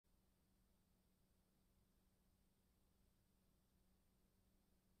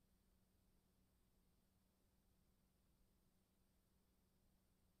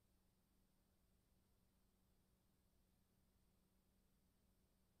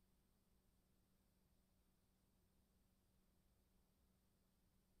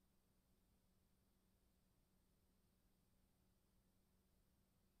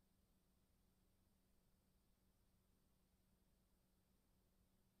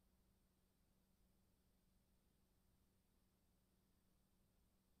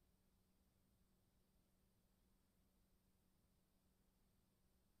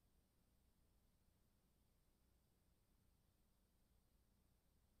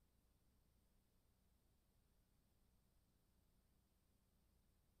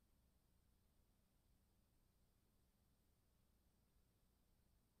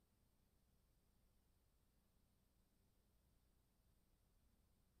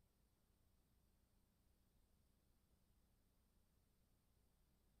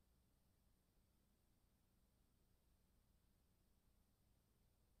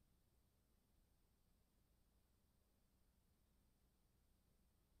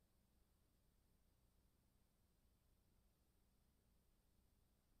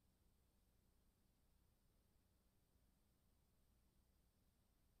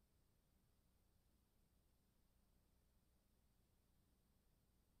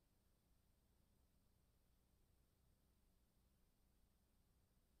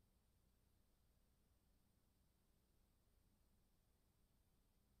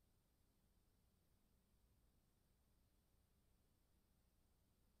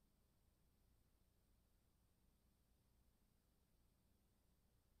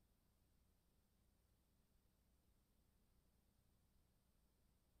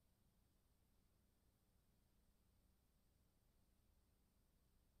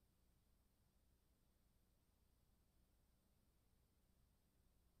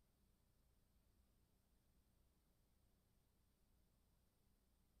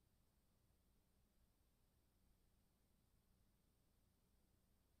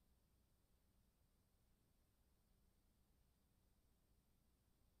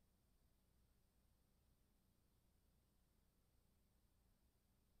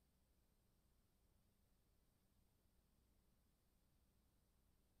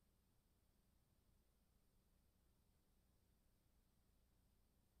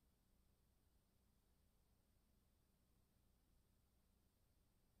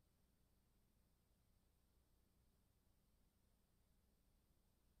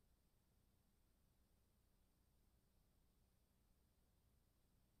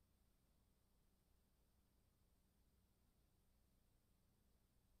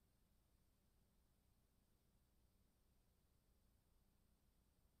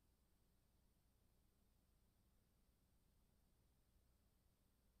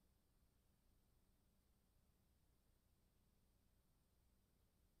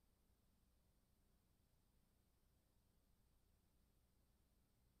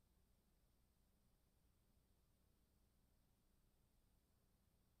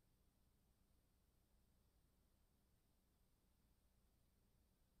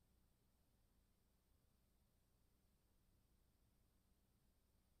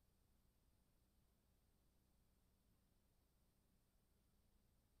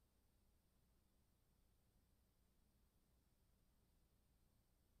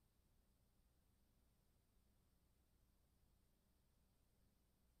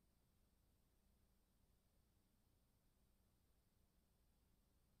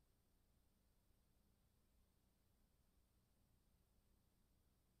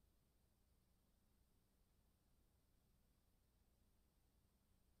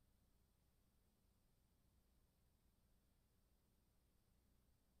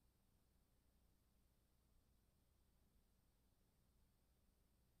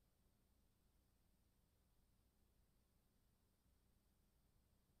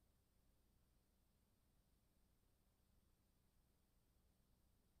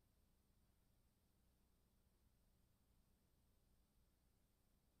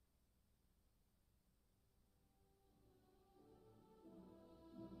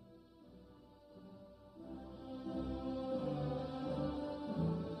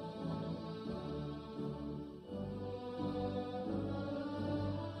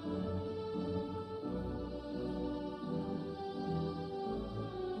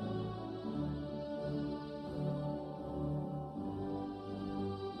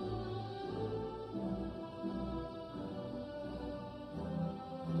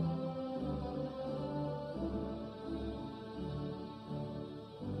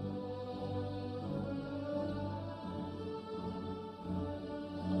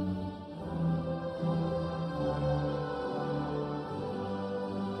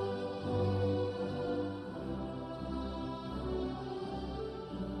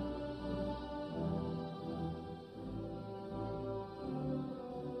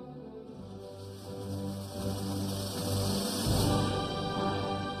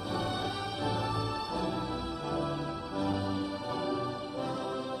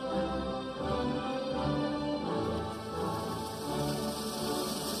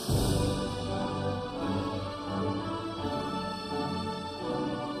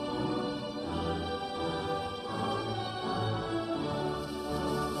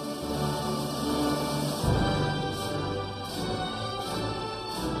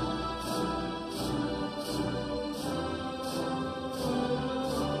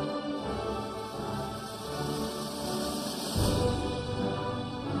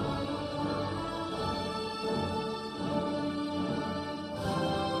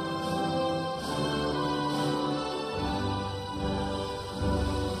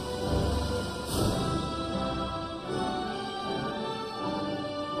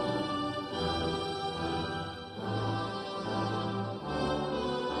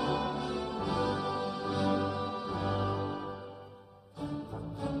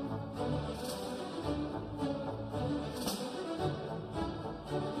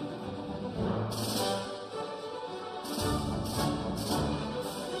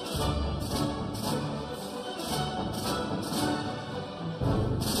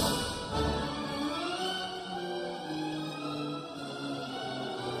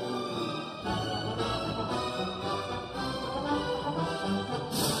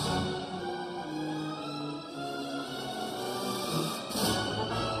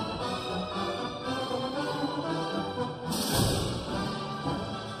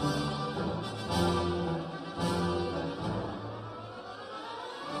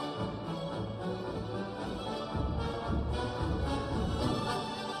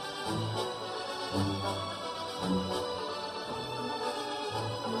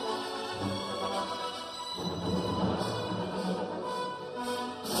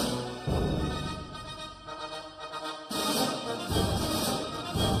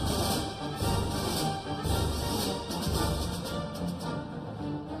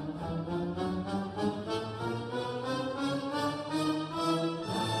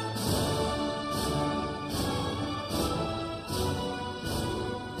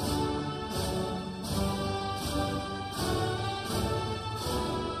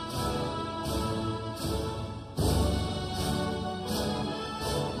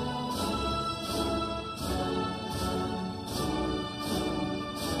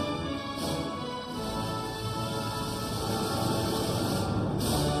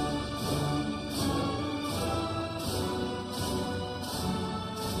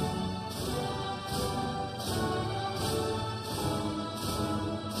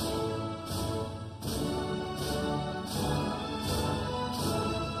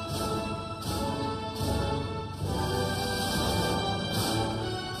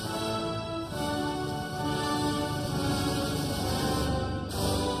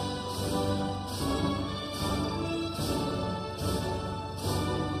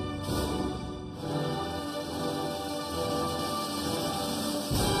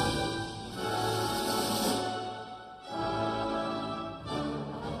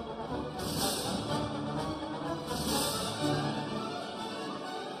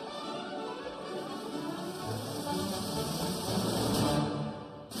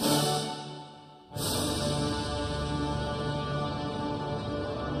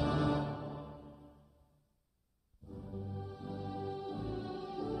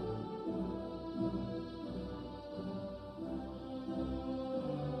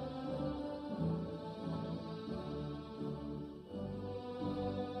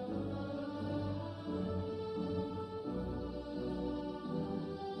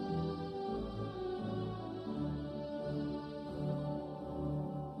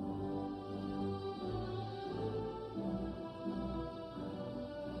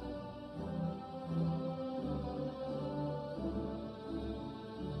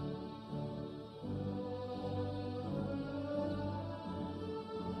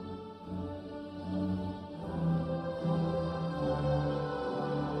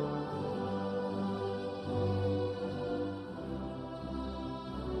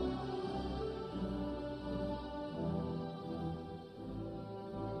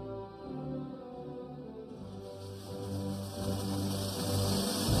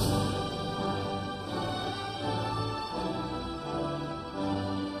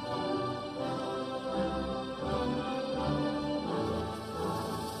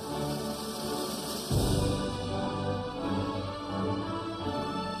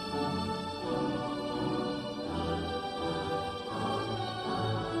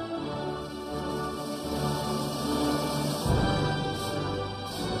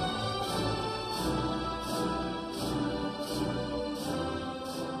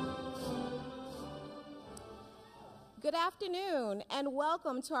afternoon, and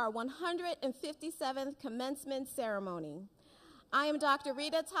welcome to our 157th commencement ceremony. I am Dr.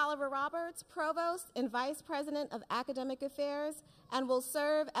 Rita Tolliver-Roberts, Provost and Vice President of Academic Affairs, and will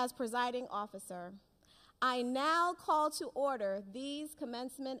serve as presiding officer. I now call to order these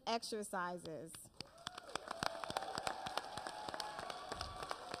commencement exercises.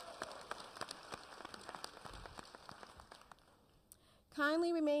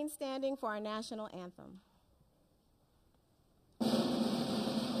 Kindly remain standing for our national anthem.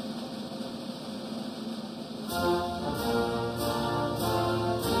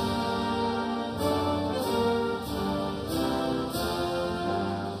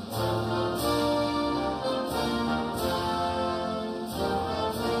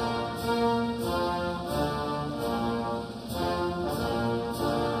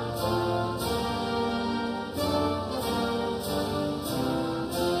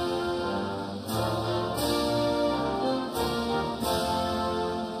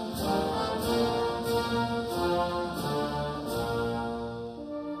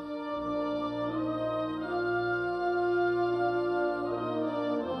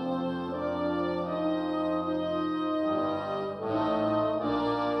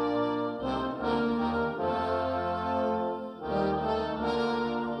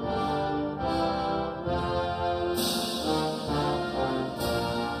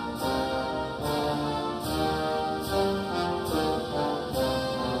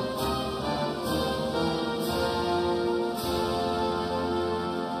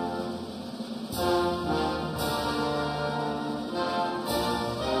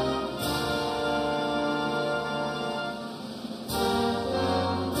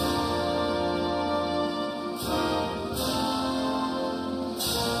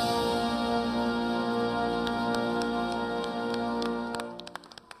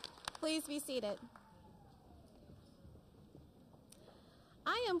 Please be seated.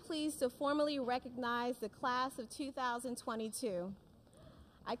 I am pleased to formally recognize the class of 2022.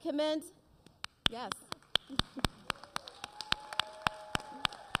 I commend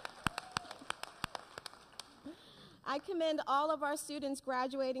all of our students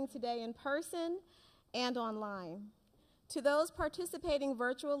graduating today in person and online. To those participating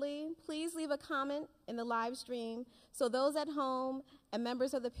virtually, please leave a comment in the live stream so those at home and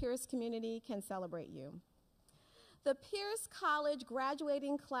members of the Peirce community can celebrate you. The Peirce College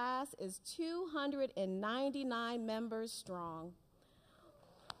graduating class is 299 members strong.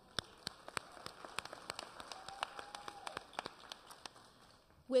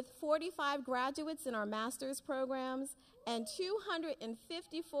 With 45 graduates in our master's programs and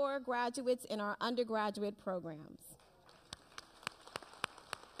 254 graduates in our undergraduate programs.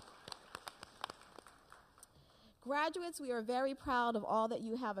 Graduates, we are very proud of all that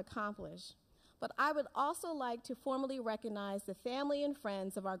you have accomplished, but I would also like to formally recognize the family and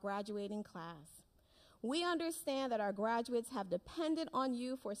friends of our graduating class. We understand that our graduates have depended on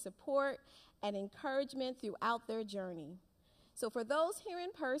you for support and encouragement throughout their journey. So for those here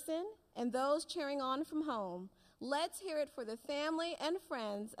in person and those cheering on from home, let's hear it for the family and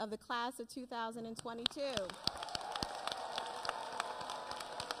friends of the class of 2022.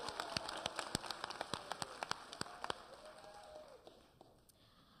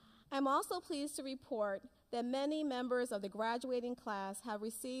 I'm also pleased to report that many members of the graduating class have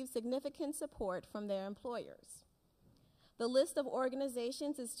received significant support from their employers. The list of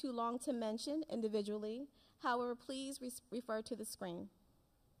organizations is too long to mention individually. However, please refer to the screen.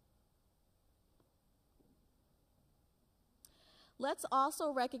 Let's also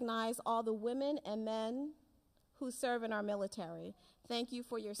recognize all the women and men who serve in our military. Thank you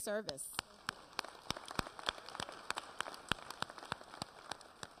for your service.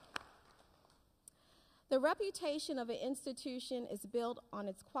 The reputation of an institution is built on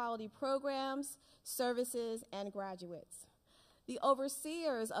its quality programs, services, and graduates. The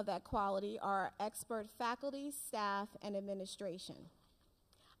overseers of that quality are our expert faculty, staff, and administration.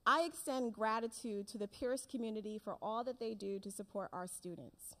 I extend gratitude to the Peirce community for all that they do to support our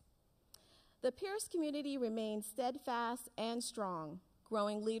students. The Peirce community remains steadfast and strong,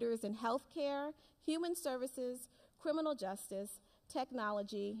 growing leaders in healthcare, human services, criminal justice,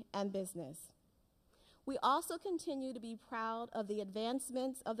 technology, and business. We also continue to be proud of the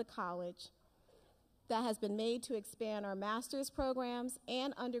advancements of the college that has been made to expand our master's programs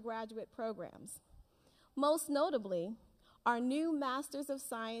and undergraduate programs. Most notably, our new Master's of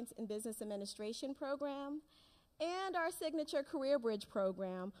Science in Business Administration program and our signature Career Bridge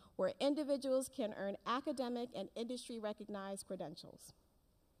program, where individuals can earn academic and industry-recognized credentials.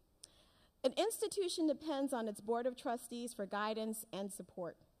 An institution depends on its board of trustees for guidance and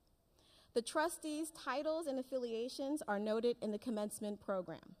support. The trustees' titles and affiliations are noted in the commencement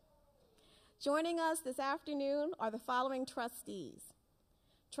program. Joining us this afternoon are the following trustees.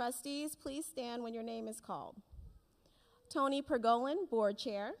 Trustees, please stand when your name is called. Tony Pergolin, Board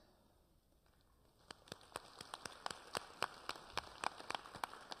Chair.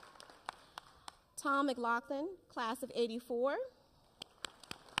 Tom McLaughlin, Class of '84.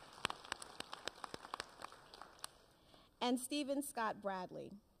 And Stephen Scott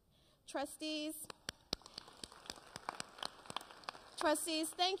Bradley. Trustees,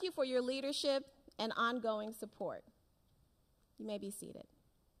 thank you for your leadership and ongoing support. You may be seated.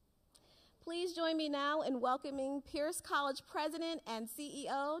 Please join me now in welcoming Peirce College President and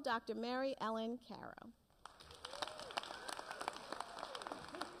CEO, Dr. Mary Ellen Caro.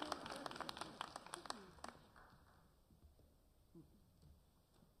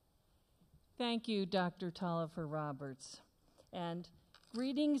 Thank you, Dr. Tolliver Roberts, and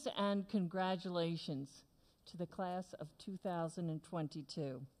greetings and congratulations to the class of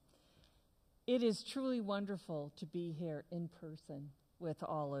 2022. It is truly wonderful to be here in person with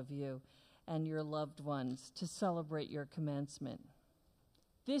all of you and your loved ones to celebrate your commencement.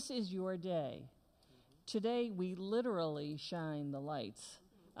 This is your day. Today, we literally shine the lights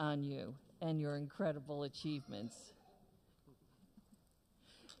on you and your incredible achievements.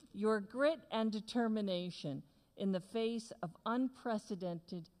 Your grit and determination in the face of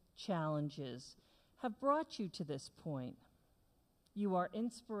unprecedented challenges have brought you to this point. You are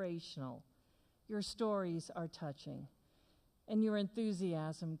inspirational, your stories are touching, and your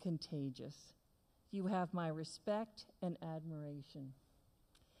enthusiasm contagious. You have my respect and admiration.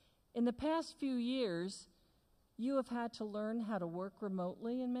 In the past few years, you have had to learn how to work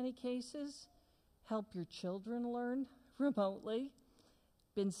remotely in many cases, help your children learn remotely,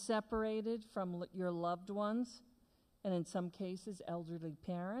 been separated from your loved ones, and in some cases, elderly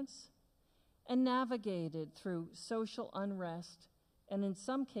parents, and navigated through social unrest, and in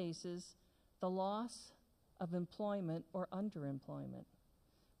some cases, the loss of employment or underemployment.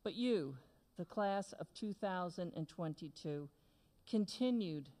 But you, the class of 2022,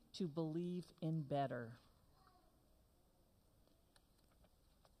 continued to believe in better.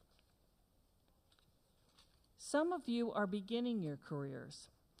 Some of you are beginning your careers,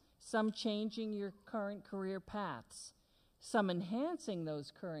 some changing your current career paths, some enhancing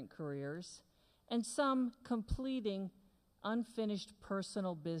those current careers, and some completing unfinished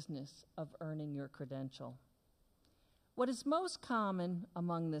personal business of earning your credential. What is most common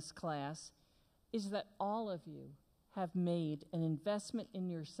among this class is that all of you have made an investment in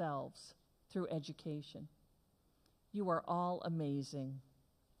yourselves through education. You are all amazing.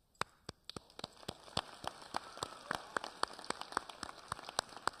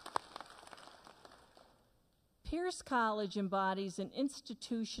 Peirce College embodies an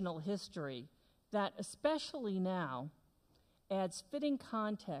institutional history that, especially now, adds fitting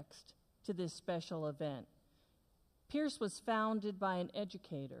context to this special event. Peirce was founded by an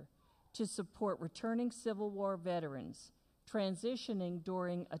educator to support returning Civil War veterans transitioning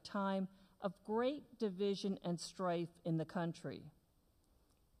during a time of great division and strife in the country.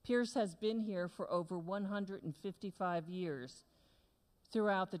 Peirce has been here for over 155 years,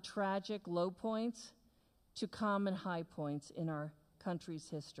 throughout the tragic low points to common high points in our country's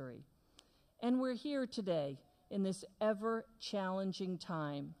history. And we're here today in this ever-challenging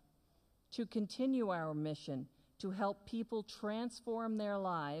time to continue our mission to help people transform their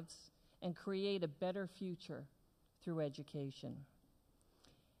lives and create a better future through education.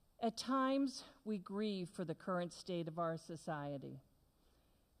 At times, we grieve for the current state of our society.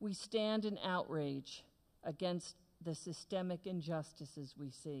 We stand in outrage against the systemic injustices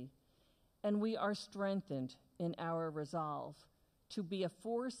we see, and we are strengthened in our resolve to be a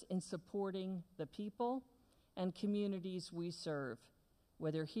force in supporting the people and communities we serve,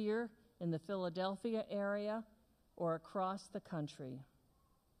 whether here in the Philadelphia area or across the country.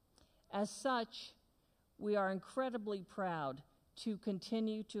 As such, we are incredibly proud to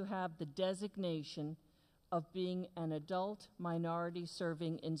continue to have the designation of being an adult minority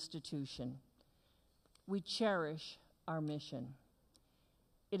serving institution. We cherish our mission.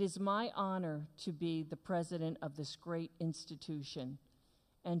 It is my honor to be the president of this great institution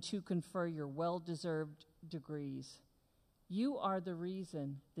and to confer your well-deserved degrees. You are the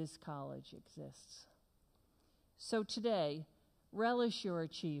reason this college exists. So today, relish your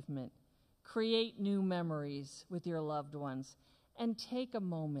achievement, create new memories with your loved ones, and take a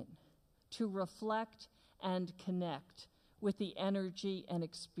moment to reflect and connect with the energy and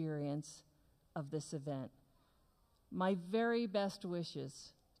experience of this event. My very best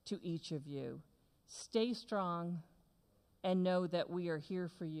wishes to each of you. Stay strong, and know that we are here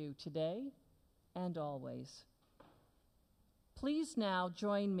for you today and always. Please now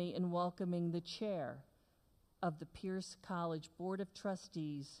join me in welcoming the chair of the Peirce College Board of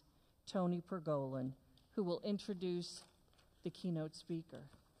Trustees, Tony Pergolin, who will introduce the keynote speaker.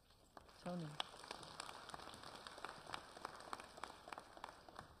 Tony.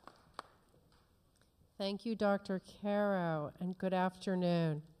 Thank you, Dr. Caro, and good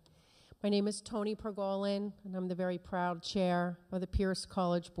afternoon. My name is Tony Pergolin, and I'm the very proud chair of the Peirce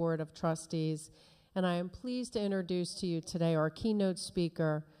College Board of Trustees, and I am pleased to introduce to you today our keynote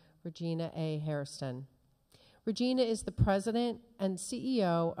speaker, Regina A. Hairston. Regina is the president and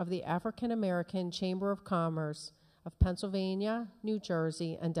CEO of the African American Chamber of Commerce of Pennsylvania, New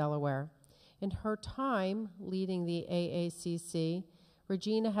Jersey, and Delaware. In her time leading the AACC,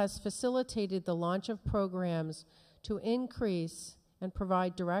 Regina has facilitated the launch of programs to increase and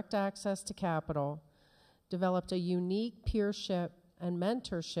provide direct access to capital, developed a unique peership and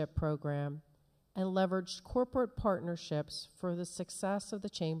mentorship program, and leveraged corporate partnerships for the success of the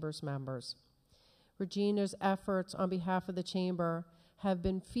Chamber's members. Regina's efforts on behalf of the Chamber have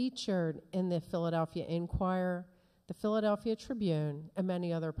been featured in the Philadelphia Inquirer, the Philadelphia Tribune, and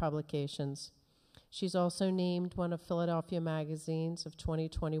many other publications. She's also named one of Philadelphia Magazine's of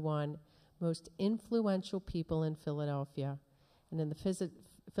 2021 most influential people in Philadelphia, and in the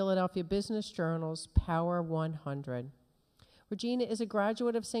Philadelphia Business Journal's Power 100. Regina is a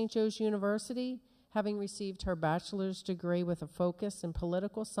graduate of St. Joe's University, having received her bachelor's degree with a focus in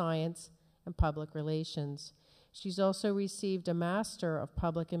political science and public relations. She's also received a Master of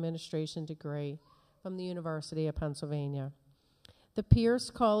Public Administration degree from the University of Pennsylvania. The Peirce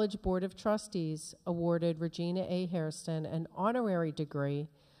College Board of Trustees awarded Regina A. Hairston an honorary degree,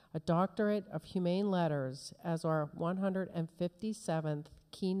 a Doctorate of Humane Letters, as our 157th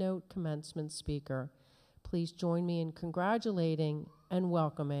keynote commencement speaker. Please join me in congratulating and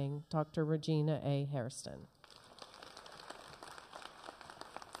welcoming Dr. Regina A. Hairston.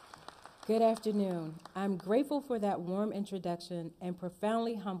 Good afternoon. I'm grateful for that warm introduction and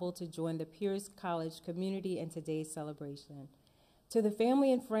profoundly humbled to join the Peirce College community in today's celebration. To the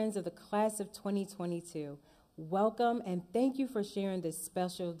family and friends of the class of 2022, welcome and thank you for sharing this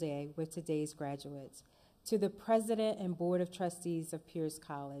special day with today's graduates. To the President and Board of Trustees of Peirce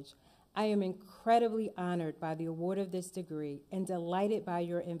College, I am incredibly honored by the award of this degree and delighted by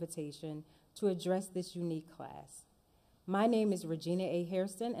your invitation to address this unique class. My name is Regina A.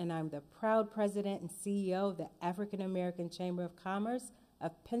 Hairston, and I'm the proud President and CEO of the African American Chamber of Commerce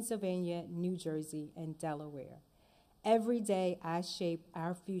of Pennsylvania, New Jersey, and Delaware. Every day, I shape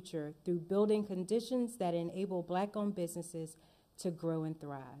our future through building conditions that enable Black-owned businesses to grow and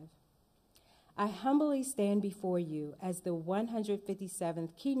thrive. I humbly stand before you as the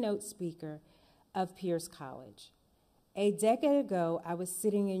 157th keynote speaker of Peirce College. A decade ago, I was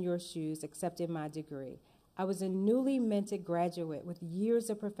sitting in your shoes accepting my degree. I was a newly minted graduate with years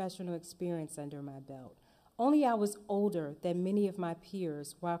of professional experience under my belt. Only I was older than many of my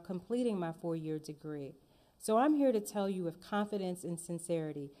peers while completing my 4-year degree. So I'm here to tell you with confidence and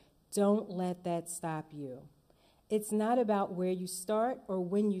sincerity, don't let that stop you. It's not about where you start or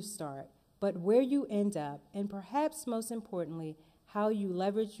when you start, but where you end up, and perhaps most importantly, how you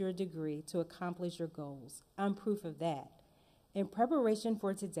leverage your degree to accomplish your goals. I'm proof of that. In preparation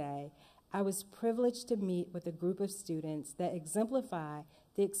for today, I was privileged to meet with a group of students that exemplify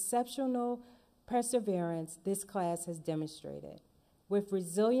the exceptional perseverance this class has demonstrated. With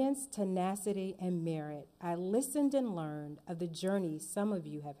resilience, tenacity, and merit, I listened and learned of the journey some of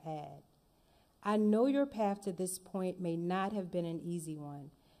you have had. I know your path to this point may not have been an easy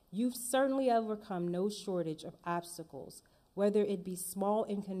one. You've certainly overcome no shortage of obstacles, whether it be small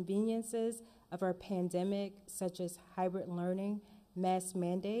inconveniences of our pandemic, such as hybrid learning, mask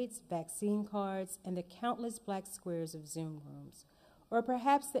mandates, vaccine cards, and the countless black squares of Zoom rooms. Or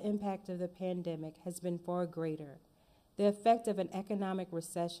perhaps the impact of the pandemic has been far greater. The effect of an economic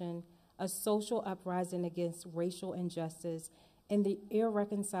recession, a social uprising against racial injustice, and the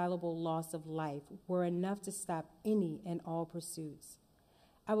irreconcilable loss of life were enough to stop any and all pursuits.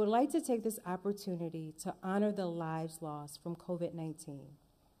 I would like to take this opportunity to honor the lives lost from COVID-19,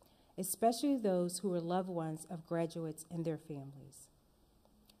 especially those who are loved ones of graduates and their families.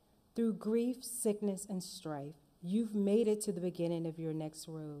 Through grief, sickness, and strife, you've made it to the beginning of your next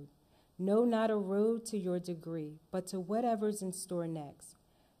road. No, not a road to your degree, but to whatever's in store next.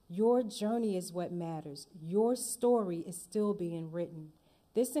 Your journey is what matters. Your story is still being written.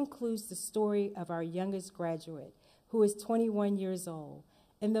 This includes the story of our youngest graduate, who is 21 years old,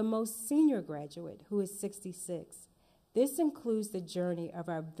 and the most senior graduate, who is 66. This includes the journey of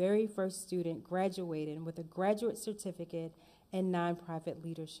our very first student graduating with a graduate certificate in nonprofit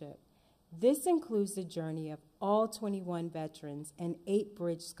leadership. This includes the journey of all 21 veterans and 8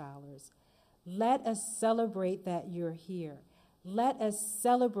 Bridge Scholars. Let us celebrate that you're here. Let us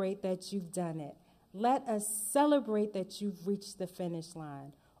celebrate that you've done it. Let us celebrate that you've reached the finish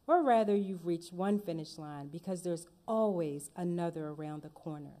line, or rather you've reached one finish line, because there's always another around the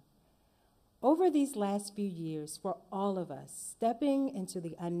corner. Over these last few years, for all of us, stepping into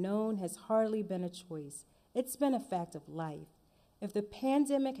the unknown has hardly been a choice. It's been a fact of life. If the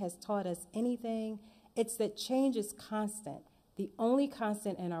pandemic has taught us anything, it's that change is constant, the only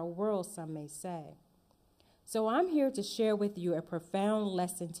constant in our world, some may say. So I'm here to share with you a profound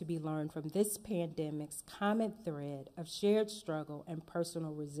lesson to be learned from this pandemic's common thread of shared struggle and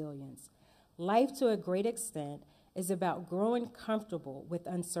personal resilience. Life, to a great extent, is about growing comfortable with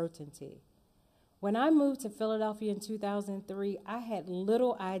uncertainty. When I moved to Philadelphia in 2003, I had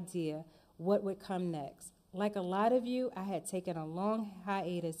little idea what would come next. Like a lot of you, I had taken a long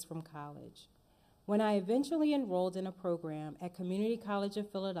hiatus from college. When I eventually enrolled in a program at Community College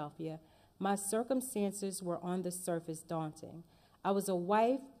of Philadelphia, my circumstances were on the surface daunting. I was a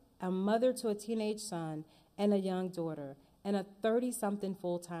wife, a mother to a teenage son and a young daughter, and a 30-something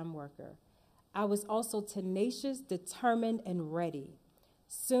full-time worker. I was also tenacious, determined, and ready.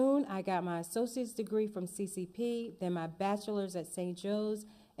 Soon, I got my associate's degree from CCP, then my bachelor's at St. Joe's,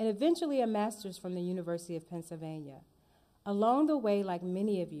 and eventually a master's from the University of Pennsylvania. Along the way, like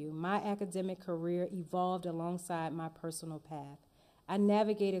many of you, my academic career evolved alongside my personal path. I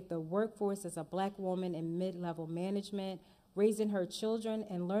navigated the workforce as a Black woman in mid-level management, raising her children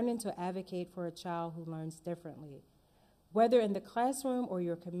and learning to advocate for a child who learns differently. Whether in the classroom or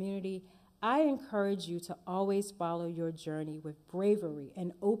your community, I encourage you to always follow your journey with bravery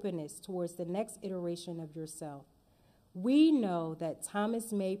and openness towards the next iteration of yourself. We know that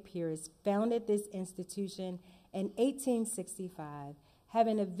Thomas May Peirce founded this institution in 1865,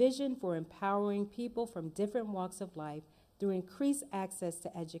 having a vision for empowering people from different walks of life through increased access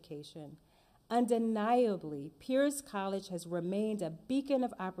to education. Undeniably, Peirce College has remained a beacon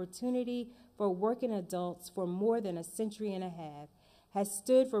of opportunity for working adults for more than a century and a half, has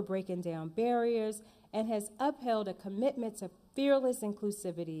stood for breaking down barriers, and has upheld a commitment to fearless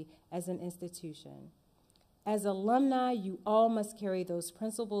inclusivity as an institution. As alumni, you all must carry those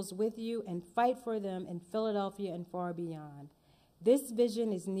principles with you and fight for them in Philadelphia and far beyond. This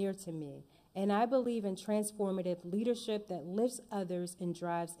vision is near to me, and I believe in transformative leadership that lifts others and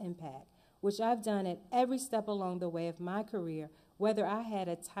drives impact, which I've done at every step along the way of my career, whether I had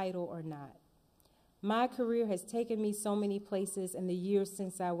a title or not. My career has taken me so many places in the years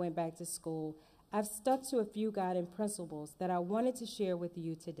since I went back to school. I've stuck to a few guiding principles that I wanted to share with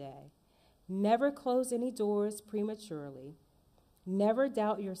you today. Never close any doors prematurely. Never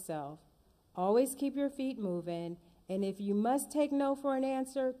doubt yourself. Always keep your feet moving. And if you must take no for an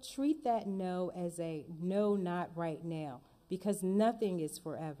answer, treat that no as a no, not right now, because nothing is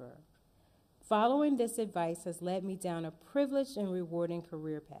forever. Following this advice has led me down a privileged and rewarding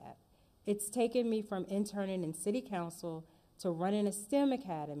career path. It's taken me from interning in city council to running a STEM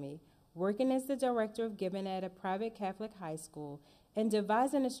academy, working as the director of giving at a private Catholic high school, and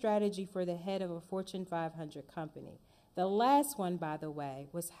devising a strategy for the head of a Fortune 500 company. The last one, by the way,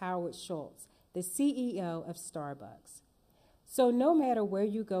 was Howard Schultz, the CEO of Starbucks. So no matter where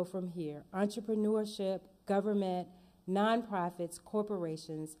you go from here, entrepreneurship, government, nonprofits,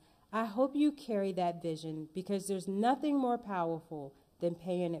 corporations, I hope you carry that vision, because there's nothing more powerful than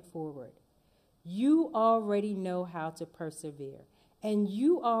paying it forward. You already know how to persevere, and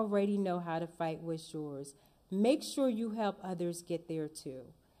you already know how to fight what's yours. Make sure you help others get there too.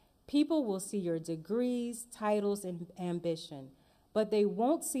 People will see your degrees, titles, and ambition, but they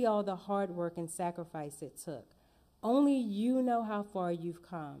won't see all the hard work and sacrifice it took. Only you know how far you've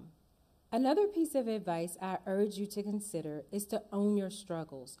come. Another piece of advice I urge you to consider is to own your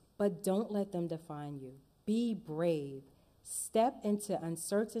struggles, but don't let them define you. Be brave. Step into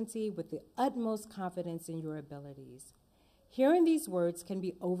uncertainty with the utmost confidence in your abilities. Hearing these words can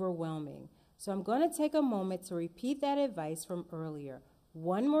be overwhelming, so I'm going to take a moment to repeat that advice from earlier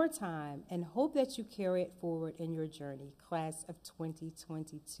one more time and hope that you carry it forward in your journey, class of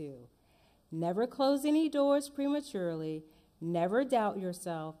 2022. Never close any doors prematurely. Never doubt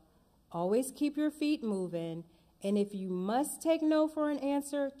yourself. Always keep your feet moving. And if you must take no for an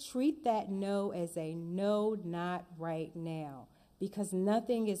answer, treat that no as a no, not right now, because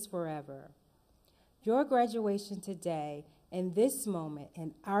nothing is forever. Your graduation today and this moment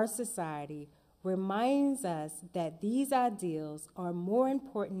in our society reminds us that these ideals are more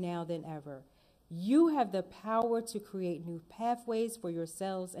important now than ever. You have the power to create new pathways for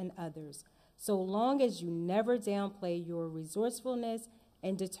yourselves and others, so long as you never downplay your resourcefulness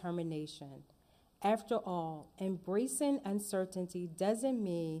and determination. After all, embracing uncertainty doesn't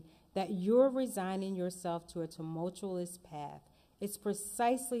mean that you're resigning yourself to a tumultuous path. It's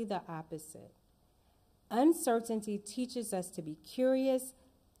precisely the opposite. Uncertainty teaches us to be curious,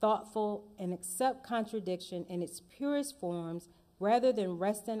 thoughtful, and accept contradiction in its purest forms rather than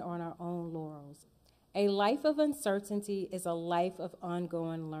resting on our own laurels. A life of uncertainty is a life of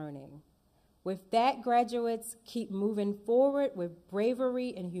ongoing learning. With that, graduates, keep moving forward with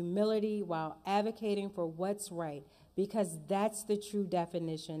bravery and humility while advocating for what's right, because that's the true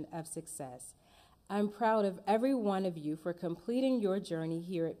definition of success. I'm proud of every one of you for completing your journey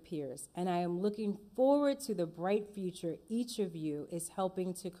here at Peirce, and I am looking forward to the bright future each of you is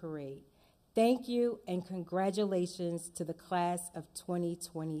helping to create. Thank you, and congratulations to the class of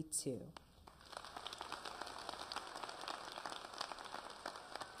 2022.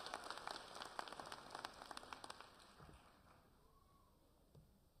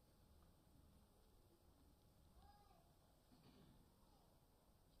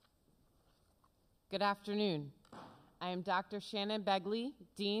 Good afternoon. I am Dr. Shannon Begley,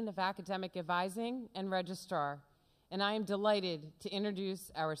 Dean of Academic Advising and Registrar, and I am delighted to introduce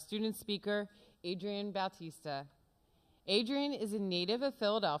our student speaker, Adrienne Bautista. Adrienne is a native of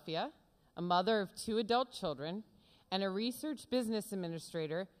Philadelphia, a mother of 2 adult children, and a research business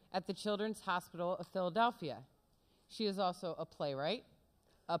administrator at the Children's Hospital of Philadelphia. She is also a playwright,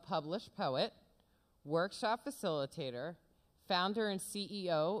 a published poet, workshop facilitator, founder and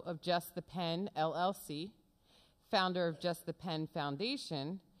CEO of Just the Pen, LLC, founder of Just the Pen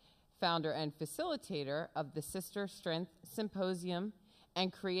Foundation, founder and facilitator of the Sister Strength Symposium,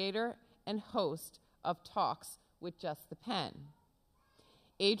 and creator and host of Talks with Just the Pen.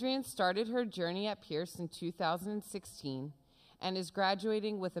 Adrienne started her journey at Peirce in 2016 and is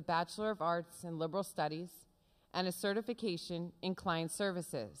graduating with a Bachelor of Arts in Liberal Studies and a certification in Client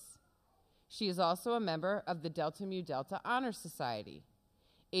Services. She is also a member of the Delta Mu Delta Honor Society.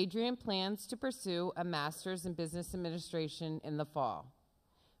 Adrienne plans to pursue a master's in business administration in the fall.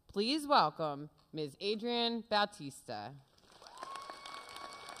 Please welcome Ms. Adrienne Bautista.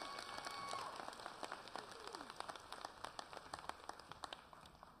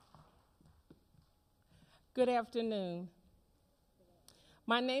 Good afternoon.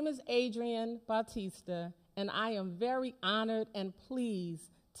 My name is Adrienne Bautista, and I am very honored and pleased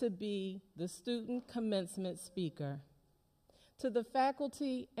to be the student commencement speaker. To the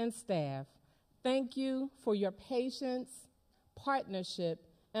faculty and staff, thank you for your patience, partnership,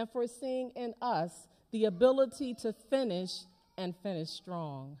 and for seeing in us the ability to finish and finish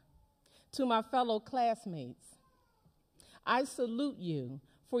strong. To my fellow classmates, I salute you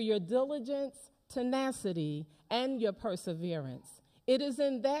for your diligence, tenacity, and your perseverance. It is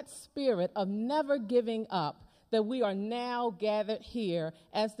in that spirit of never giving up that we are now gathered here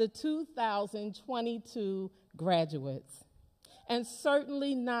as the 2022 graduates. And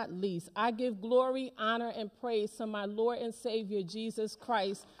certainly not least, I give glory, honor, and praise to my Lord and Savior, Jesus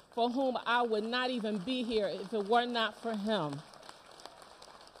Christ, for whom I would not even be here if it were not for him.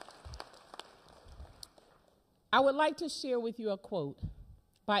 I would like to share with you a quote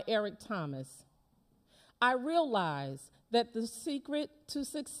by Eric Thomas. I realize that the secret to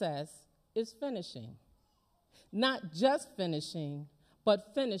success is finishing. Not just finishing,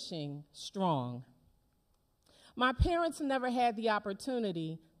 but finishing strong. My parents never had the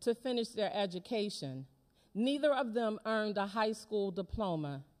opportunity to finish their education. Neither of them earned a high school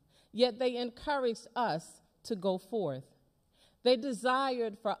diploma, yet they encouraged us to go forth. They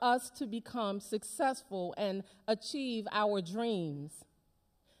desired for us to become successful and achieve our dreams.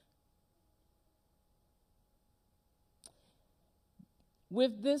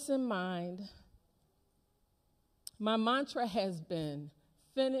 With this in mind, my mantra has been,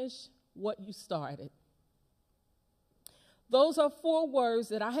 finish what you started. Those are 4 words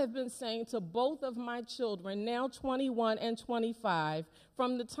that I have been saying to both of my children, now 21 and 25,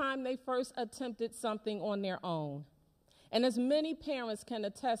 from the time they first attempted something on their own. And as many parents can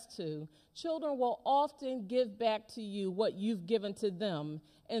attest to, children will often give back to you what you've given to them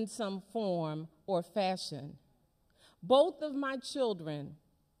in some form or fashion. Both of my children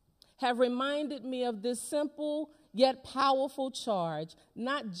have reminded me of this simple yet powerful charge,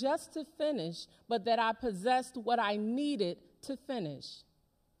 not just to finish, but that I possessed what I needed to finish.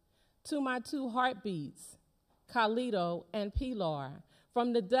 To my 2 heartbeats, Carlito and Pilar,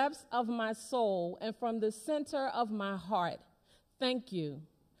 from the depths of my soul and from the center of my heart, thank you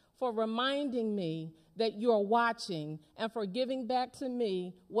for reminding me that you're watching and for giving back to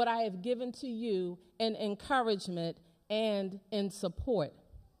me what I have given to you in encouragement and in support.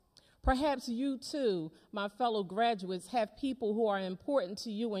 Perhaps you too, my fellow graduates, have people who are important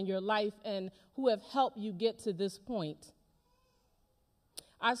to you in your life and who have helped you get to this point.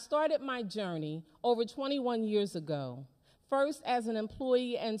 I started my journey over 21 years ago, first as an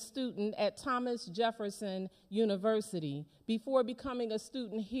employee and student at Thomas Jefferson University before becoming a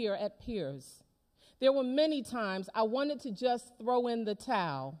student here at Peirce. There were many times I wanted to just throw in the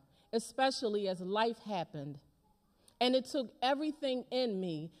towel, especially as life happened. And it took everything in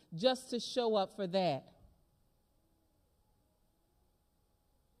me just to show up for that.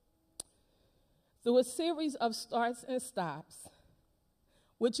 Through a series of starts and stops,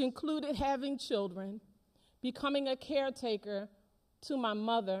 which included having children, becoming a caretaker to my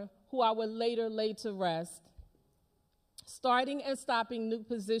mother, who I would later lay to rest, starting and stopping new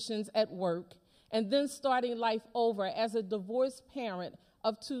positions at work, and then starting life over as a divorced parent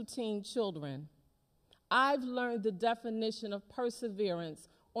of 2 teen children. I've learned the definition of perseverance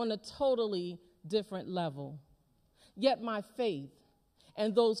on a totally different level. Yet my faith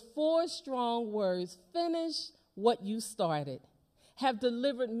and those 4 strong words, finish what you started, have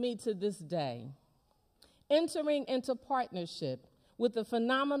delivered me to this day. Entering into partnership with the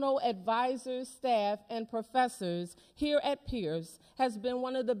phenomenal advisors, staff, and professors here at Peirce has been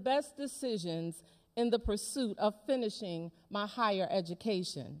one of the best decisions in the pursuit of finishing my higher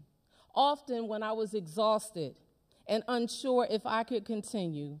education. Often when I was exhausted and unsure if I could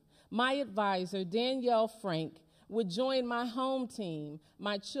continue, my advisor, Danielle Frank, would join my home team,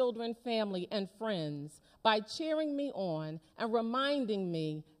 my children, family, and friends by cheering me on and reminding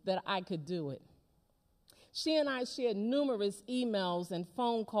me that I could do it. She and I shared numerous emails and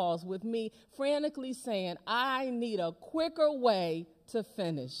phone calls with me frantically saying, I need a quicker way to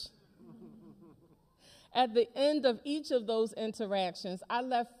finish. At the end of each of those interactions, I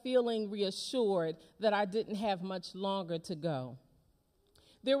left feeling reassured that I didn't have much longer to go.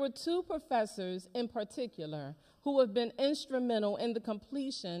 There were 2 professors in particular who have been instrumental in the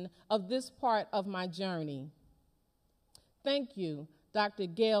completion of this part of my journey. Thank you, Dr.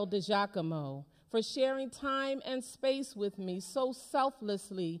 Gail DiGiacomo, for sharing time and space with me so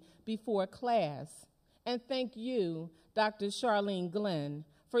selflessly before class. And thank you, Dr. Charlene Glenn,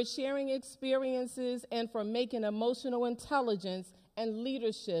 for sharing experiences and for making emotional intelligence and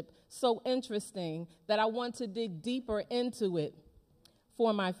leadership so interesting that I want to dig deeper into it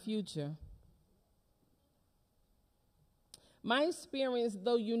for my future. My experience,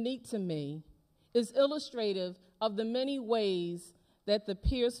 though unique to me, is illustrative of the many ways that the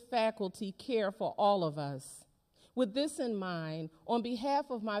Peirce faculty care for all of us. With this in mind, on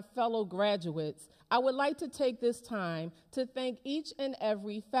behalf of my fellow graduates, I would like to take this time to thank each and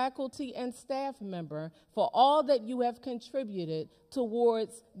every faculty and staff member for all that you have contributed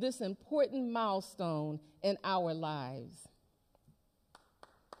towards this important milestone in our lives.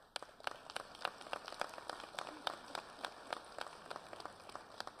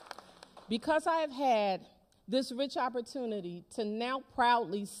 Because I have had this rich opportunity to now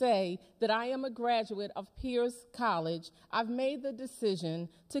proudly say that I am a graduate of Peirce College, I've made the decision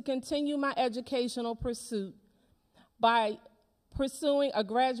to continue my educational pursuit by pursuing a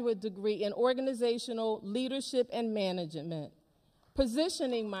graduate degree in organizational leadership and management,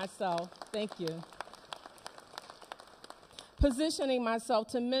 positioning myself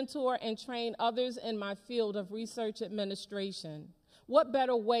to mentor and train others in my field of research administration. What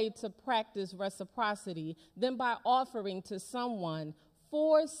better way to practice reciprocity than by offering to someone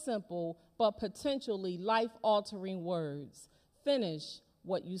 4 simple but potentially life-altering words? Finish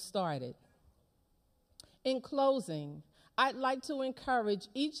what you started. In closing, I'd like to encourage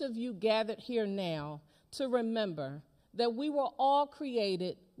each of you gathered here now to remember that we were all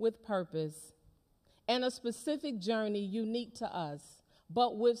created with purpose and a specific journey unique to us,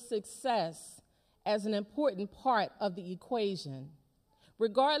 but with success as an important part of the equation.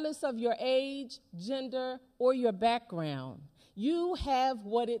 Regardless of your age, gender, or your background, you have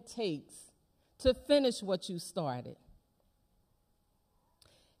what it takes to finish what you started.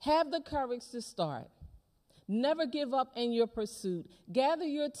 Have the courage to start. Never give up in your pursuit. Gather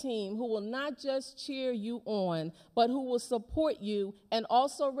your team who will not just cheer you on, but who will support you and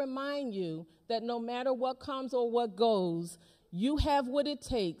also remind you that no matter what comes or what goes, you have what it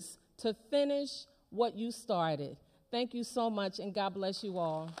takes to finish what you started. Thank you so much, and God bless you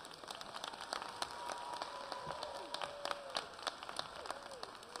all.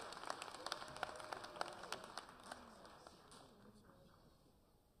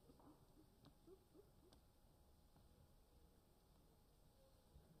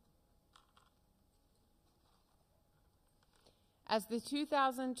 As the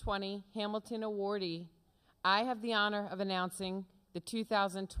 2020 Hamilton awardee, I have the honor of announcing the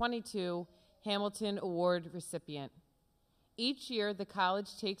 2022 Hamilton Award recipient. Each year, the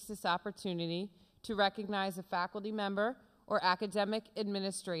college takes this opportunity to recognize a faculty member or academic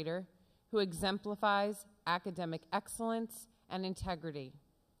administrator who exemplifies academic excellence and integrity.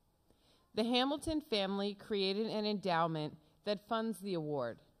 The Hamilton family created an endowment that funds the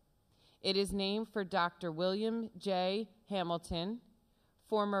award. It is named for Dr. William J. Hamilton,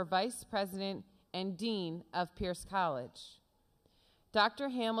 former Vice President and Dean of Peirce College. Dr.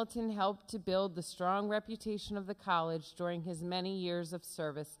 Hamilton helped to build the strong reputation of the college during his many years of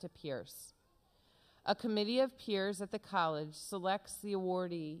service to Peirce. A committee of peers at the college selects the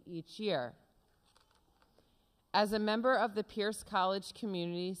awardee each year. As a member of the Peirce College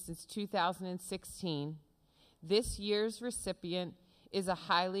community since 2016, this year's recipient is a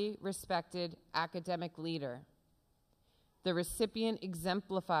highly respected academic leader. The recipient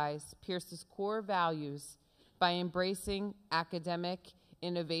exemplifies Peirce's core values by embracing academic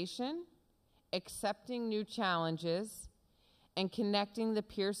innovation, accepting new challenges, and connecting the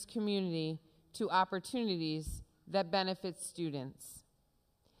Peirce community to opportunities that benefit students.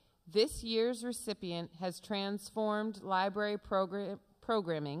 This year's recipient has transformed library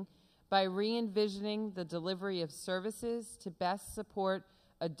programming by re-envisioning the delivery of services to best support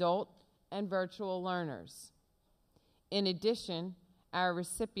adult and virtual learners. In addition, our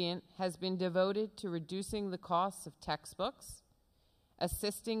recipient has been devoted to reducing the costs of textbooks,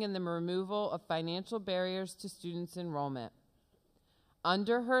 assisting in the removal of financial barriers to students' enrollment.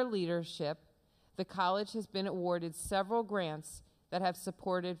 Under her leadership, the college has been awarded several grants that have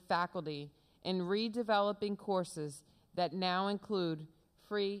supported faculty in redeveloping courses that now include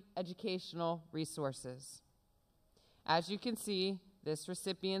free educational resources. As you can see, this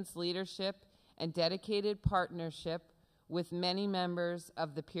recipient's leadership and dedicated partnership with many members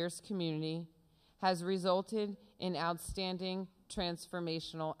of the Peirce community has resulted in outstanding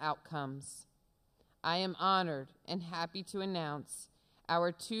transformational outcomes. I am honored and happy to announce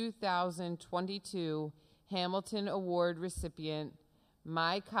our 2022 Hamilton Award recipient,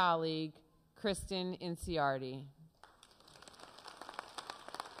 my colleague, Kristen Inciardi.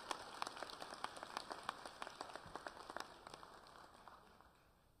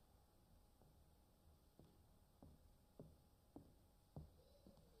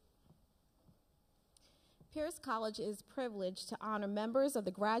 Peirce College is privileged to honor members of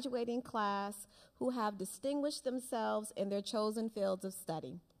the graduating class who have distinguished themselves in their chosen fields of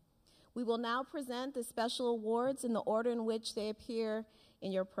study. We will now present the special awards in the order in which they appear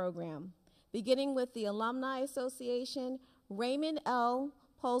in your program, beginning with the Alumni Association Raymond L.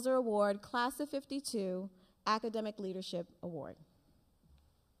 Polzer Award, Class of 52, Academic Leadership Award.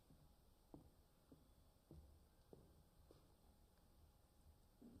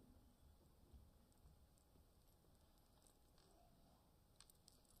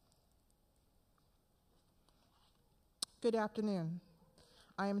 Good afternoon.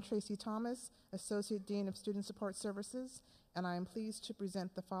 I am Tracy Thomas, Associate Dean of Student Support Services, and I am pleased to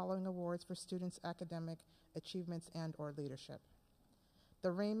present the following awards for students' academic achievements and/or leadership.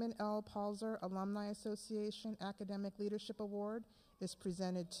 The Raymond L. Polzer Alumni Association Academic Leadership Award is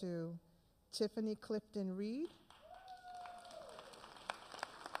presented to Tiffany Clifton Reed,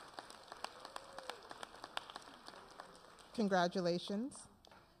 congratulations.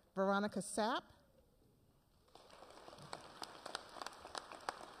 Veronica Sapp,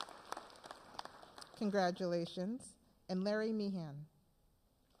 congratulations. And Larry Meehan,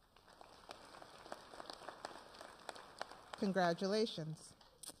 congratulations.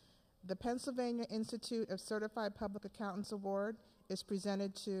 The Pennsylvania Institute of Certified Public Accountants Award is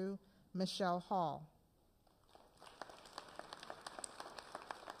presented to Michelle Hall.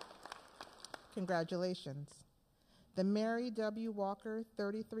 Congratulations. The Mary W. Walker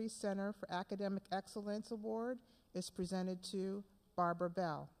 33 Center for Academic Excellence Award is presented to Barbara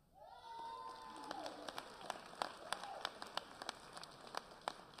Bell.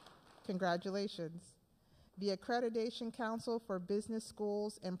 Congratulations. The Accreditation Council for Business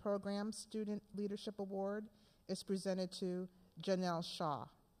Schools and Programs Student Leadership Award is presented to Janelle Shaw.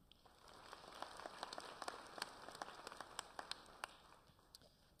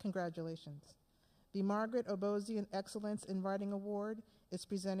 Congratulations. The Margaret Obozian Excellence in Writing Award is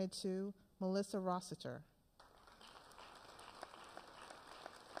presented to Melissa Rossiter.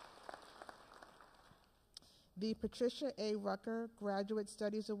 The Patricia A. Rucker Graduate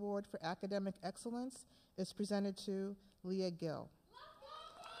Studies Award for Academic Excellence is presented to Leah Gill.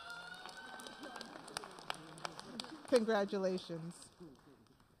 Congratulations.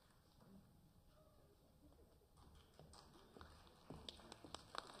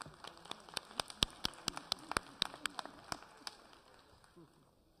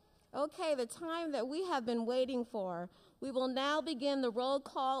 Okay, the time that we have been waiting for. We will now begin the roll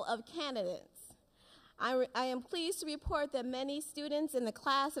call of candidates. I am pleased to report that many students in the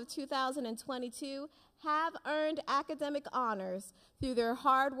class of 2022 have earned academic honors through their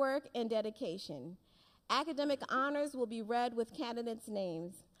hard work and dedication. Academic honors will be read with candidates'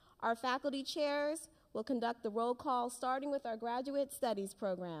 names. Our faculty chairs will conduct the roll call, starting with our graduate studies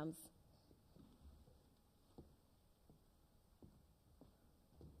programs.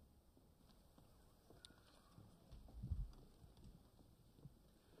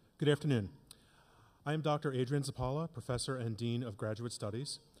 Good afternoon. I am Dr. Adrian Zappala, Professor and Dean of Graduate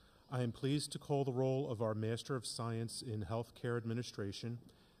Studies. I am pleased to call the roll of our Master of Science in Healthcare Administration,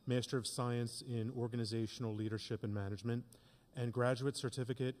 Master of Science in Organizational Leadership and Management, and Graduate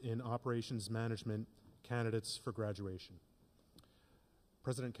Certificate in Operations Management candidates for graduation.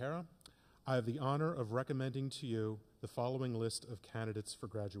 President Kara, I have the honor of recommending to you the following list of candidates for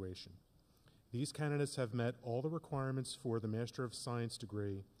graduation. These candidates have met all the requirements for the Master of Science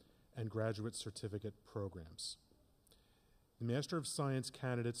degree and graduate certificate programs. The Master of Science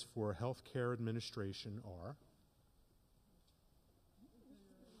candidates for Healthcare Administration are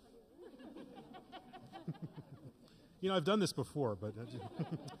you know, I've done this before, but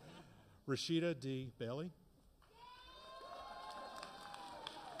Rashida D. Bailey,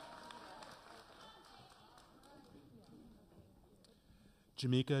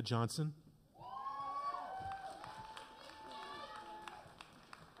 Jamaica Johnson,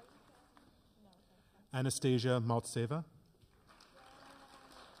 Anastasia Maltseva,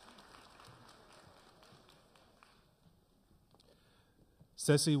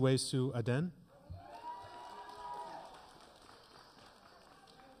 Sesi Wesu Aden,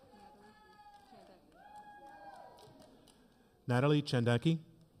 Natalie Chandaki,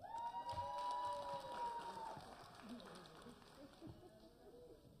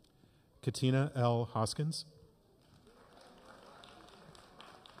 Katina L. Hoskins,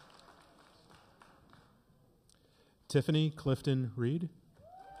 Tiffany Clifton Reed,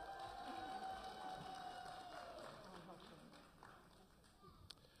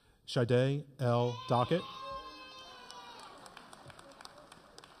 Shade L. Dockett,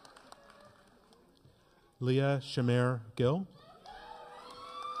 Leah Shamer Gill,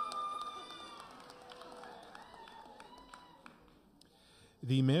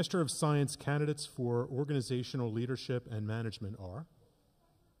 the Master of Science candidates for Organizational Leadership and Management are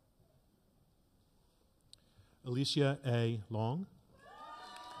Alicia A. Long,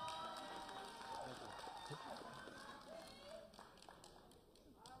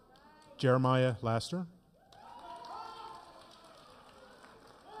 Jeremiah Laster,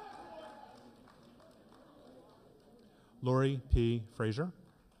 Lori P. Frazier,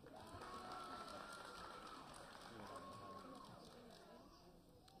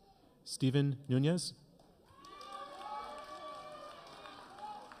 Stephen Nunez,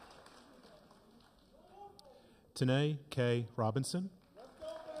 Tanae K. Robinson,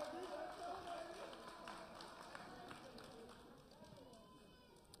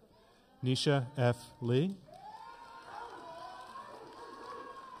 Nisha F. Lee,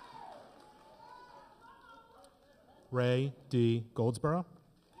 Ray D. Goldsboro,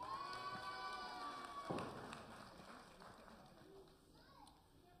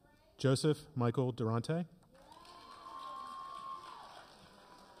 Joseph Michael Durante,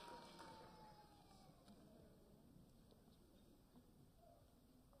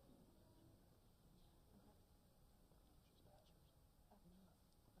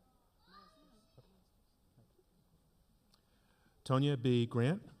 Tonya B.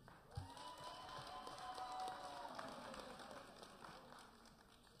 Grant,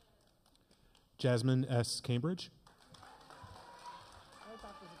 Jasmine S. Cambridge,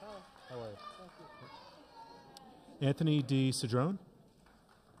 Anthony D. Cedrone,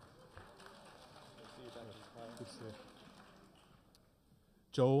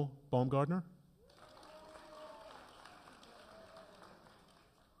 Joel Baumgardner,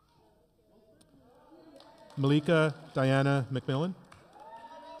 Malika Diana McMillan,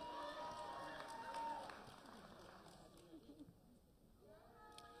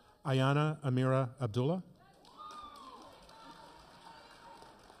 Ayana Amira Abdullah,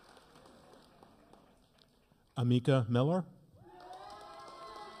 Amika Miller,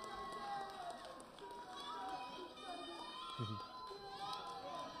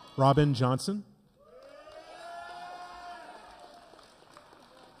 Robin Johnson,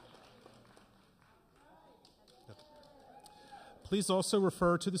 please also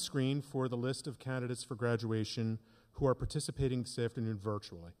refer to the screen for the list of candidates for graduation who are participating this afternoon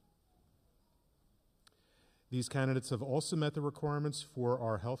virtually. These candidates have also met the requirements for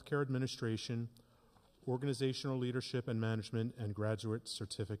our healthcare administration, organizational leadership and management, and graduate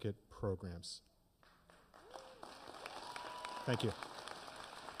certificate programs. Thank you.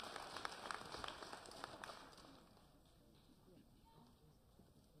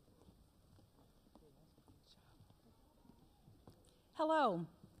 Hello,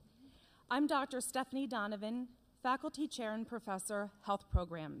 I'm Dr. Stephanie Donovan, Faculty Chair and Professor, Health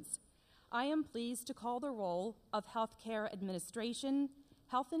Programs. I am pleased to call the roll of Healthcare Administration,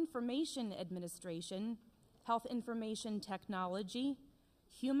 Health Information Administration, Health Information Technology,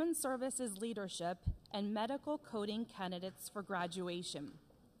 Human Services Leadership, and Medical Coding candidates for graduation.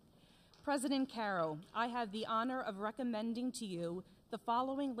 President Caro, I have the honor of recommending to you the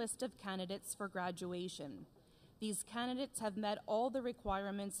following list of candidates for graduation. These candidates have met all the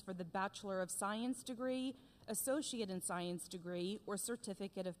requirements for the Bachelor of Science degree, Associate in Science degree, or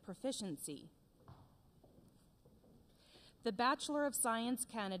Certificate of Proficiency. The Bachelor of Science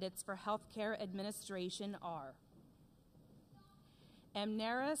candidates for Healthcare Administration are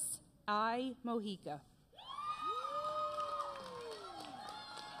Amneris I. Mojica,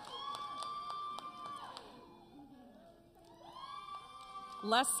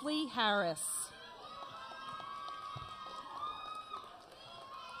 Leslie Harris,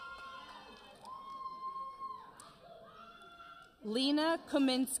 Lena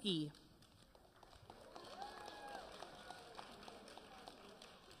Kominski,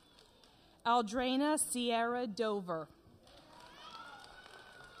 Aldrana Sierra Dover,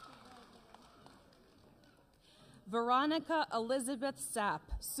 Veronica Elizabeth Sapp,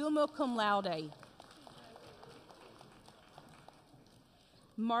 summa cum laude,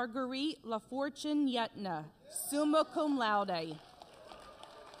 Marguerite LaFortune Yetna, summa cum laude,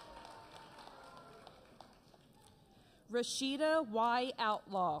 Rashida Y.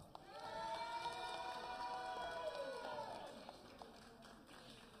 Outlaw,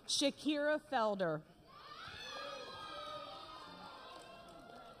 Shakira Felder,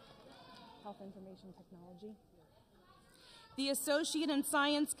 Health Information Technology. The Associate in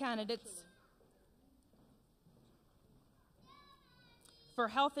Science candidates for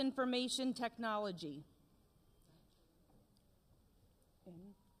Health Information Technology.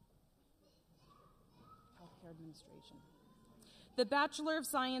 Healthcare Administration. The Bachelor of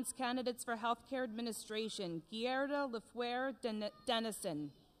Science candidates for Healthcare Administration, Guillerda Lefouer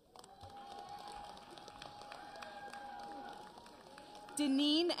Dennison,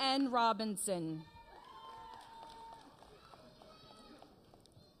 Deneen N. Robinson,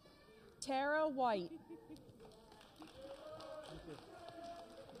 Tara White,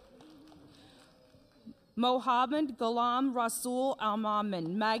 Mohammed Ghulam Rasul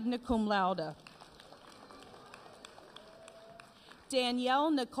Al-Mamin, magna cum laude,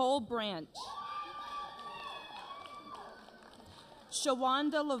 Danielle Nicole Branch,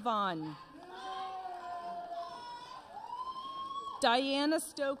 Shawanda Levon, Diana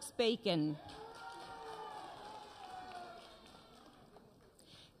Stokes Bacon,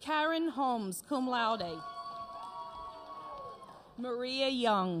 Karen Holmes, cum laude, Maria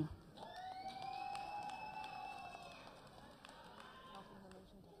Young,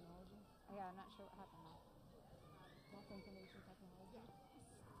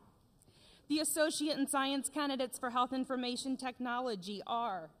 The Associate in Science candidates for Health Information Technology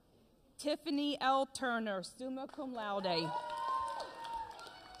are Tiffany L. Turner, summa cum laude,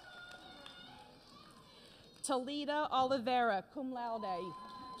 Talita Oliveira, cum laude,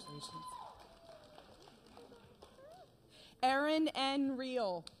 Erin N.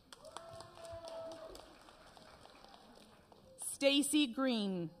 Reel, Stacy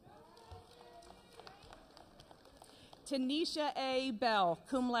Green, Tanisha A. Bell,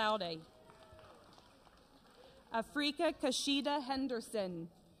 cum laude, Afrika Kashida Henderson,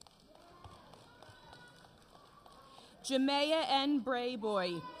 Jamea N.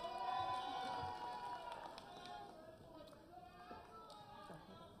 Brayboy,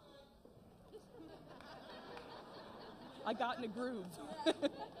 I got in a groove.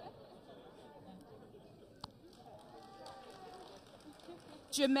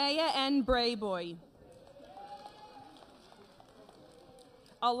 Jamea N. Brayboy,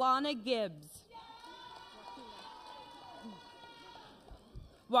 Alana Gibbs,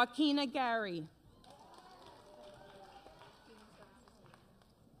 Joaquina Gary.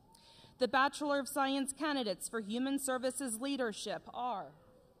 The Bachelor of Science candidates for Human Services Leadership are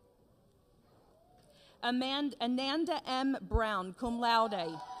Ananda M. Brown, cum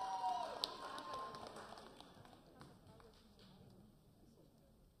laude,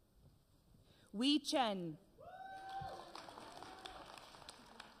 Wei Chen,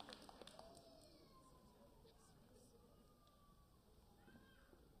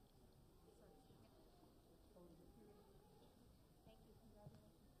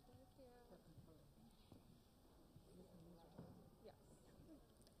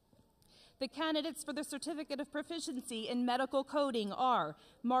 The candidates for the Certificate of Proficiency in Medical Coding are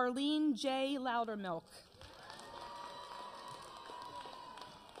Marlene J. Loudermilk,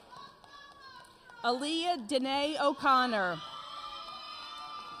 Aaliyah Danae O'Connor,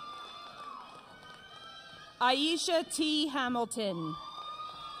 Aisha T. Hamilton,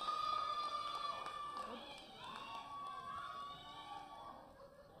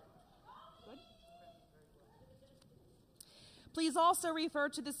 please also refer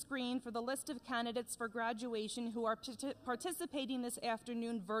to the screen for the list of candidates for graduation who are participating this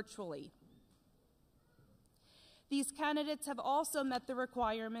afternoon virtually. These candidates have also met the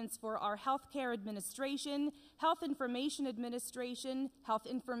requirements for our healthcare administration, health information administration, health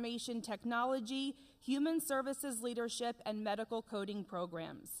information technology, human services leadership, and medical coding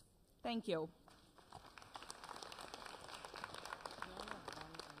programs. Thank you.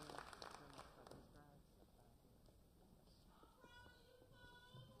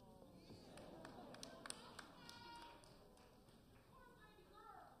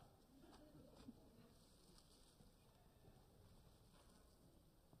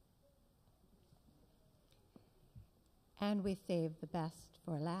 And we save the best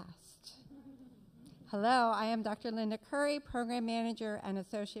for last. Hello, I am Dr. Linda Curry, Program Manager and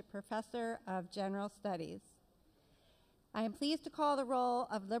Associate Professor of General Studies. I am pleased to call the roll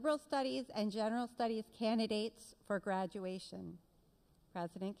of Liberal Studies and General Studies candidates for graduation.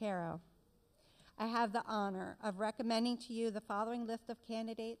 President Caro. I have the honor of recommending to you the following list of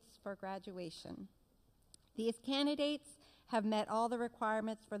candidates for graduation. These candidates have met all the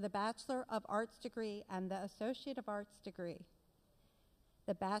requirements for the Bachelor of Arts degree and the Associate of Arts degree.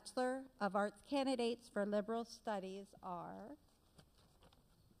 The Bachelor of Arts candidates for Liberal Studies are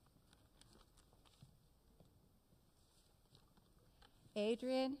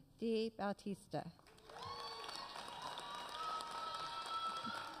Adrian D. Bautista,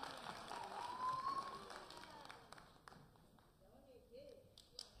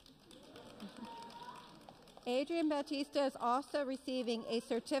 Adrian Bautista is also receiving a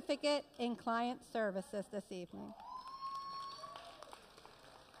certificate in client services this evening.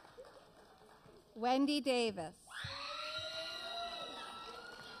 Wendy Davis,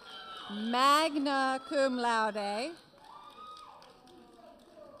 magna cum laude.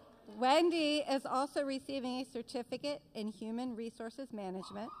 Wendy is also receiving a certificate in human resources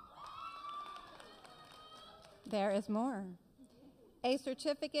management. There is more. A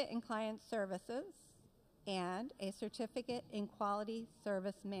certificate in client services and a certificate in quality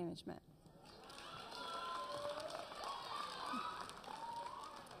service management.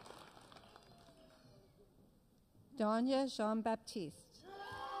 Donia Jean-Baptiste.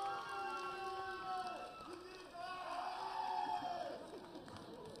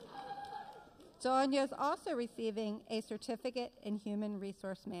 Donia is also receiving a certificate in human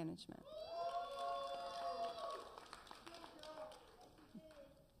resource management.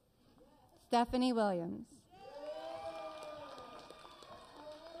 Stephanie Williams.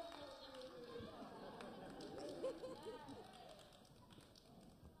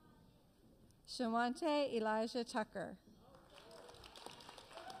 Shawante Elijah Tucker.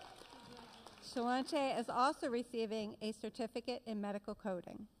 Shawante is also receiving a certificate in medical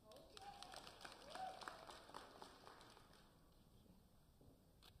coding.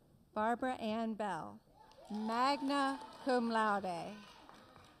 Barbara Ann Bell, magna cum laude.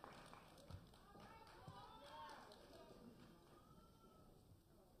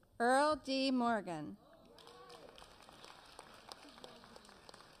 Earl D. Morgan.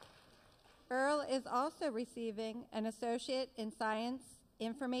 Earl is also receiving an Associate in Science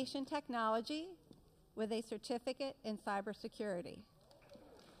Information Technology with a certificate in cybersecurity.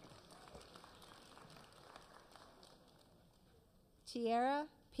 Tierra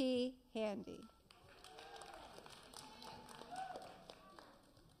P. Handy.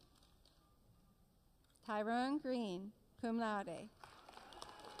 Tyrone Green, cum laude.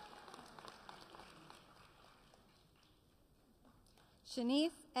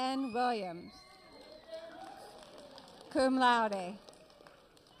 Shanice N. Williams, cum laude.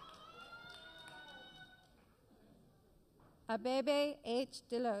 Abebe H.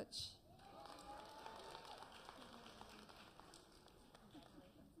 Deloach.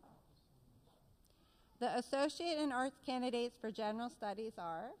 The Associate in Arts candidates for General Studies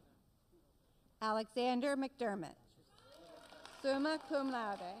are Alexander McDermott, summa cum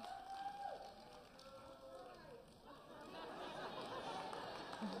laude.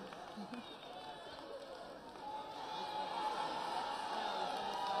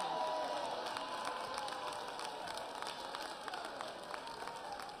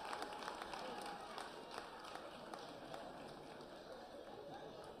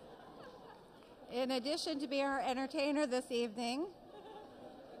 In addition to being our entertainer this evening,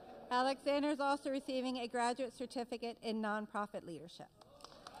 Alexander is also receiving a graduate certificate in nonprofit leadership.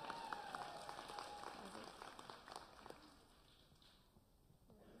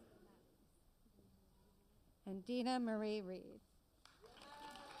 And Dina Marie Reed.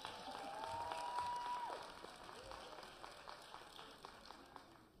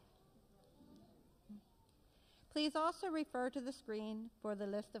 Please also refer to the screen for the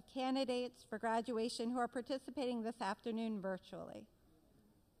list of candidates for graduation who are participating this afternoon virtually.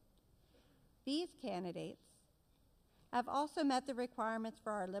 These candidates have also met the requirements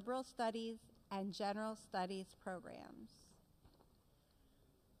for our liberal studies and general studies programs.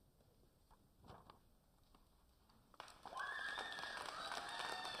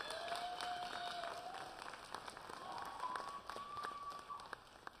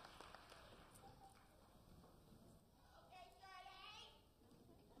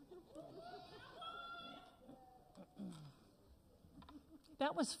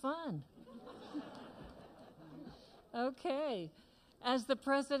 That was fun. Okay. As the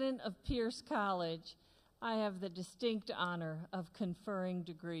president of Peirce College, I have the distinct honor of conferring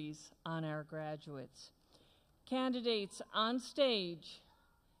degrees on our graduates. Candidates on stage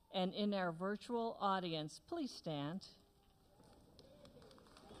and in our virtual audience, please stand.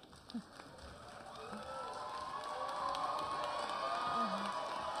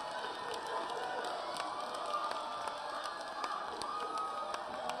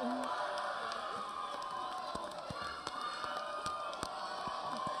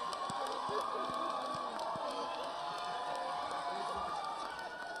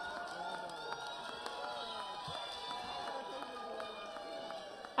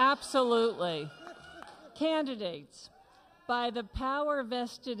 Absolutely. Candidates, by the power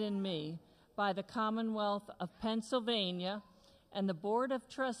vested in me by the Commonwealth of Pennsylvania and the Board of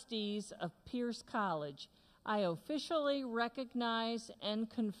Trustees of Peirce College, I officially recognize and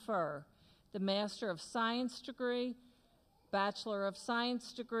confer the Master of Science degree, Bachelor of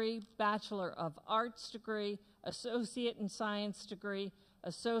Science degree, Bachelor of Arts degree, Associate in Science degree,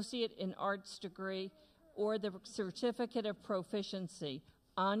 Associate in Arts degree, or the Certificate of Proficiency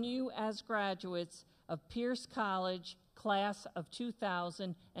on you as graduates of Peirce College, class of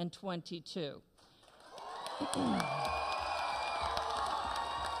 2022.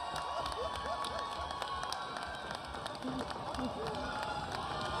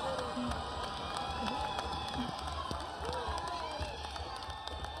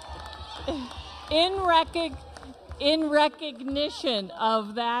 In recognition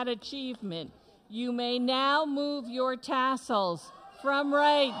of that achievement, you may now move your tassels from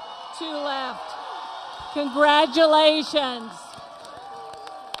right to left. Congratulations.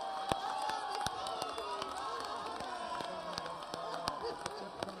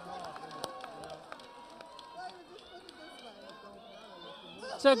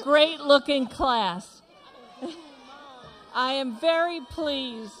 It's a great looking class. I am very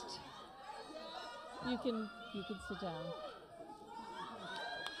pleased. You can sit down.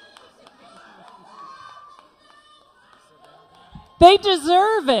 They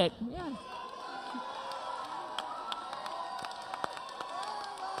deserve it. Yeah.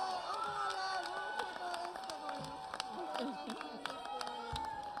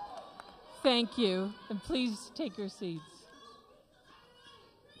 Thank you, and please take your seats.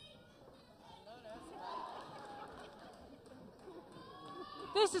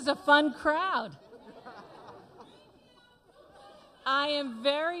 This is a fun crowd. I am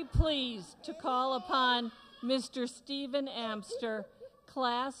very pleased to call upon Mr. Stephen Amster,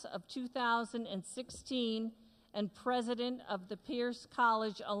 class of 2016 and president of the Peirce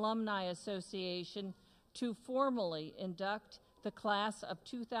College Alumni Association, to formally induct the class of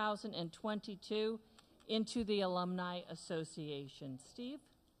 2022 into the Alumni Association. Steve?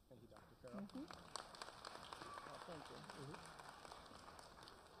 Thank you, Dr. Carroll. Mm-hmm. Thank you.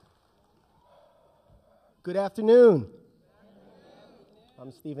 Good afternoon.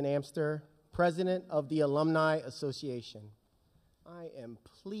 I'm Stephen Amster, president of the Alumni Association. I am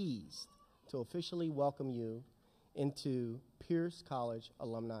pleased to officially welcome you into Peirce College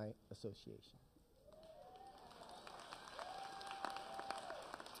Alumni Association.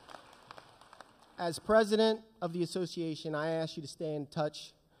 As president of the association, I ask you to stay in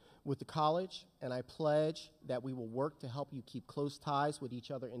touch with the college, and I pledge that we will work to help you keep close ties with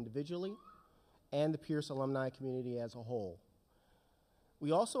each other individually and the Peirce alumni community as a whole.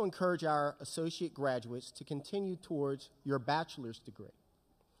 We also encourage our associate graduates to continue towards your bachelor's degree,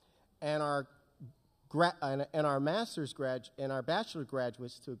 and our bachelor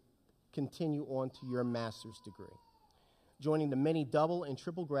graduates to continue on to your master's degree, joining the many double and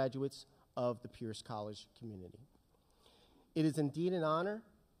triple graduates of the Peirce College community. It is indeed an honor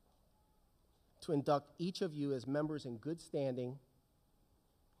to induct each of you as members in good standing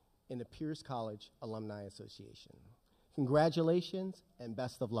in the Peirce College Alumni Association. Congratulations and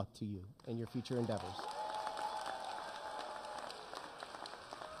best of luck to you in your future endeavors.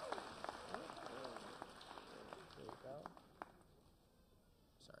 There you go.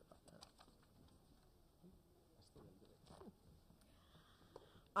 Sorry about that.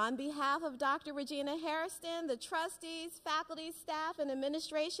 On behalf of Dr. Regina Hairston, the trustees, faculty, staff, and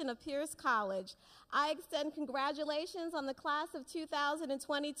administration of Peirce College, I extend congratulations on the class of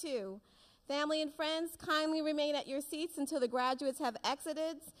 2022. Family and friends, kindly remain at your seats until the graduates have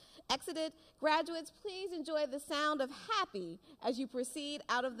exited. Graduates, please enjoy the sound of happy as you proceed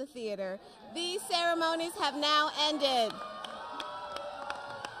out of the theater. These ceremonies have now ended.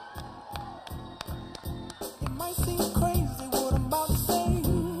 It might seem